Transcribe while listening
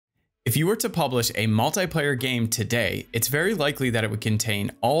If you were to publish a multiplayer game today, it's very likely that it would contain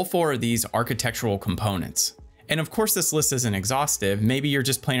all 4 of these architectural components. And of course, this list isn't exhaustive. Maybe you're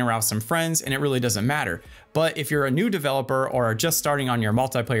just playing around with some friends and it really doesn't matter. But if you're a new developer or are just starting on your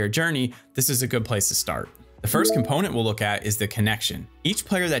multiplayer journey, this is a good place to start. The first component we'll look at is the connection. Each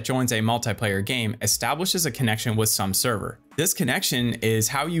player that joins a multiplayer game establishes a connection with some server. This connection is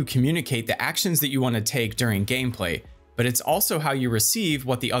how you communicate the actions that you want to take during gameplay, but it's also how you receive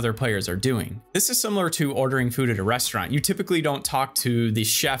what the other players are doing. This is similar to ordering food at a restaurant. You typically don't talk to the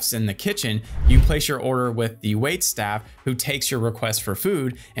chefs in the kitchen. You place your order with the wait staff who takes your request for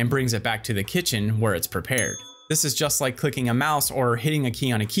food and brings it back to the kitchen where it's prepared. This is just like clicking a mouse or hitting a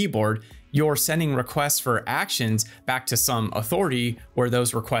key on a keyboard. You're sending requests for actions back to some authority where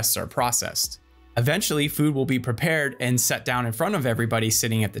those requests are processed. Eventually, food will be prepared and set down in front of everybody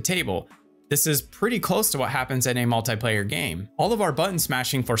sitting at the table. This is pretty close to what happens in a multiplayer game. All of our button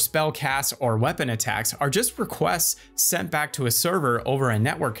smashing for spell casts or weapon attacks are just requests sent back to a server over a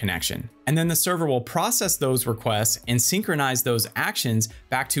network connection. And then the server will process those requests and synchronize those actions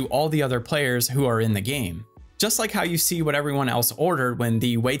back to all the other players who are in the game. Just like how you see what everyone else ordered when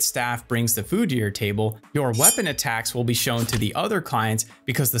the waitstaff brings the food to your table, your weapon attacks will be shown to the other clients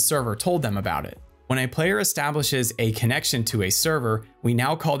because the server told them about it. When a player establishes a connection to a server, we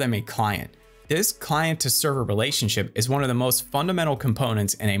now call them a client. This client to server relationship is one of the most fundamental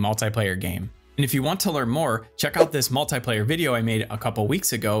components in a multiplayer game. And if you want to learn more, check out this multiplayer video I made a couple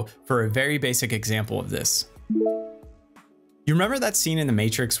weeks ago for a very basic example of this. You remember that scene in The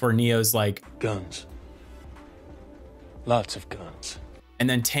Matrix where Neo's like, "Guns. Lots of guns." And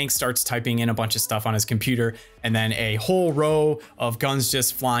then Tank starts typing in a bunch of stuff on his computer, and then a whole row of guns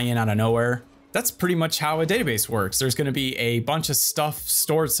just flying in out of nowhere? That's pretty much how a database works. There's going to be a bunch of stuff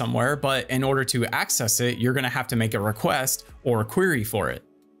stored somewhere, but in order to access it, you're going to have to make a request or a query for it.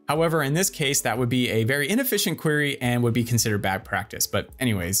 However, in this case, that would be a very inefficient query and would be considered bad practice. But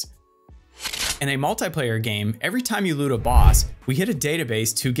anyways, in a multiplayer game, every time you loot a boss, we hit a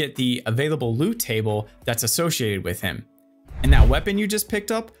database to get the available loot table that's associated with him. And that weapon you just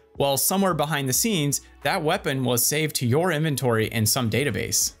picked up, well, somewhere behind the scenes, that weapon was saved to your inventory in some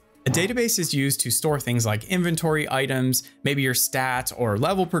database. A database is used to store things like inventory items, maybe your stats or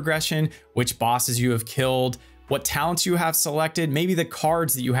level progression, which bosses you have killed, what talents you have selected, maybe the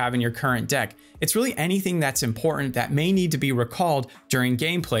cards that you have in your current deck. It's really anything that's important that may need to be recalled during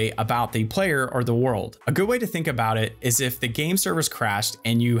gameplay about the player or the world. A good way to think about it is if the game servers crashed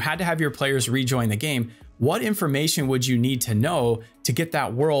and you had to have your players rejoin the game, what information would you need to know to get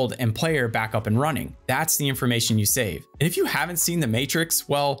that world and player back up and running? That's the information you save. And if you haven't seen The Matrix,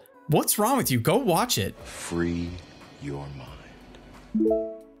 well, what's wrong with you? Go watch it. Free your mind.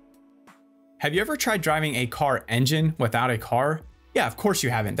 Have you ever tried driving a car engine without a car? Yeah, of course you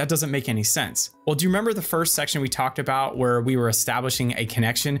haven't. That doesn't make any sense. Well, do you remember the first section we talked about where we were establishing a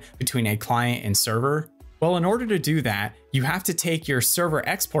connection between a client and server? Well, in order to do that, you have to take your server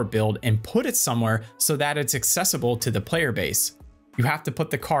export build and put it somewhere so that it's accessible to the player base. You have to put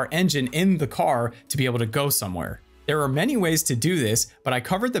the car engine in the car to be able to go somewhere. There are many ways to do this, but I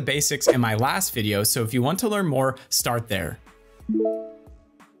covered the basics in my last video, so if you want to learn more, start there.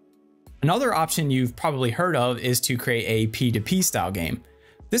 Another option you've probably heard of is to create a P2P style game.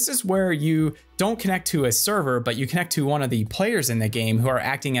 This is where you don't connect to a server, but you connect to one of the players in the game who are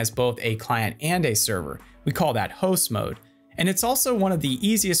acting as both a client and a server. We call that host mode. And it's also one of the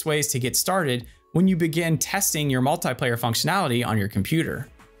easiest ways to get started when you begin testing your multiplayer functionality on your computer.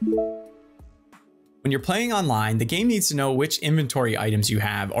 When you're playing online, the game needs to know which inventory items you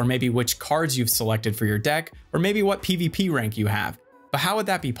have, or maybe which cards you've selected for your deck, or maybe what PvP rank you have. But how would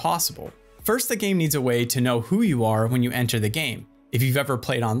that be possible? First, the game needs a way to know who you are when you enter the game. If you've ever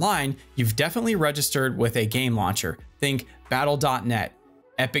played online, you've definitely registered with a game launcher. Think battle.net,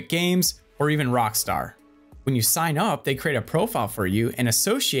 Epic Games, or even Rockstar. When you sign up, they create a profile for you and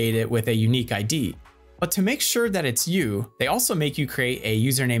associate it with a unique ID. But to make sure that it's you, they also make you create a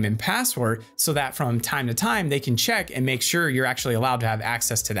username and password so that from time to time they can check and make sure you're actually allowed to have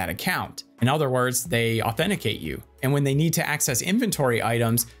access to that account. In other words, they authenticate you. And when they need to access inventory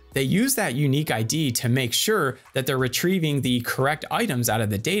items, they use that unique ID to make sure that they're retrieving the correct items out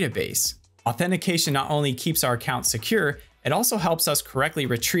of the database. Authentication not only keeps our account secure, it also helps us correctly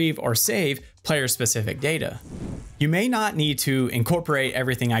retrieve or save player-specific data. You may not need to incorporate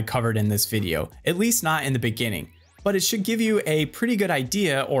everything I covered in this video, at least not in the beginning, but it should give you a pretty good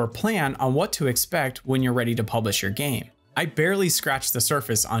idea or plan on what to expect when you're ready to publish your game. I barely scratched the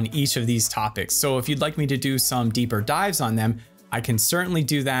surface on each of these topics, so if you'd like me to do some deeper dives on them, I can certainly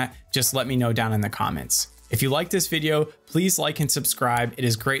do that. Just let me know down in the comments. If you like this video, please like and subscribe. It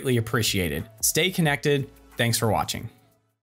is greatly appreciated. Stay connected. Thanks for watching.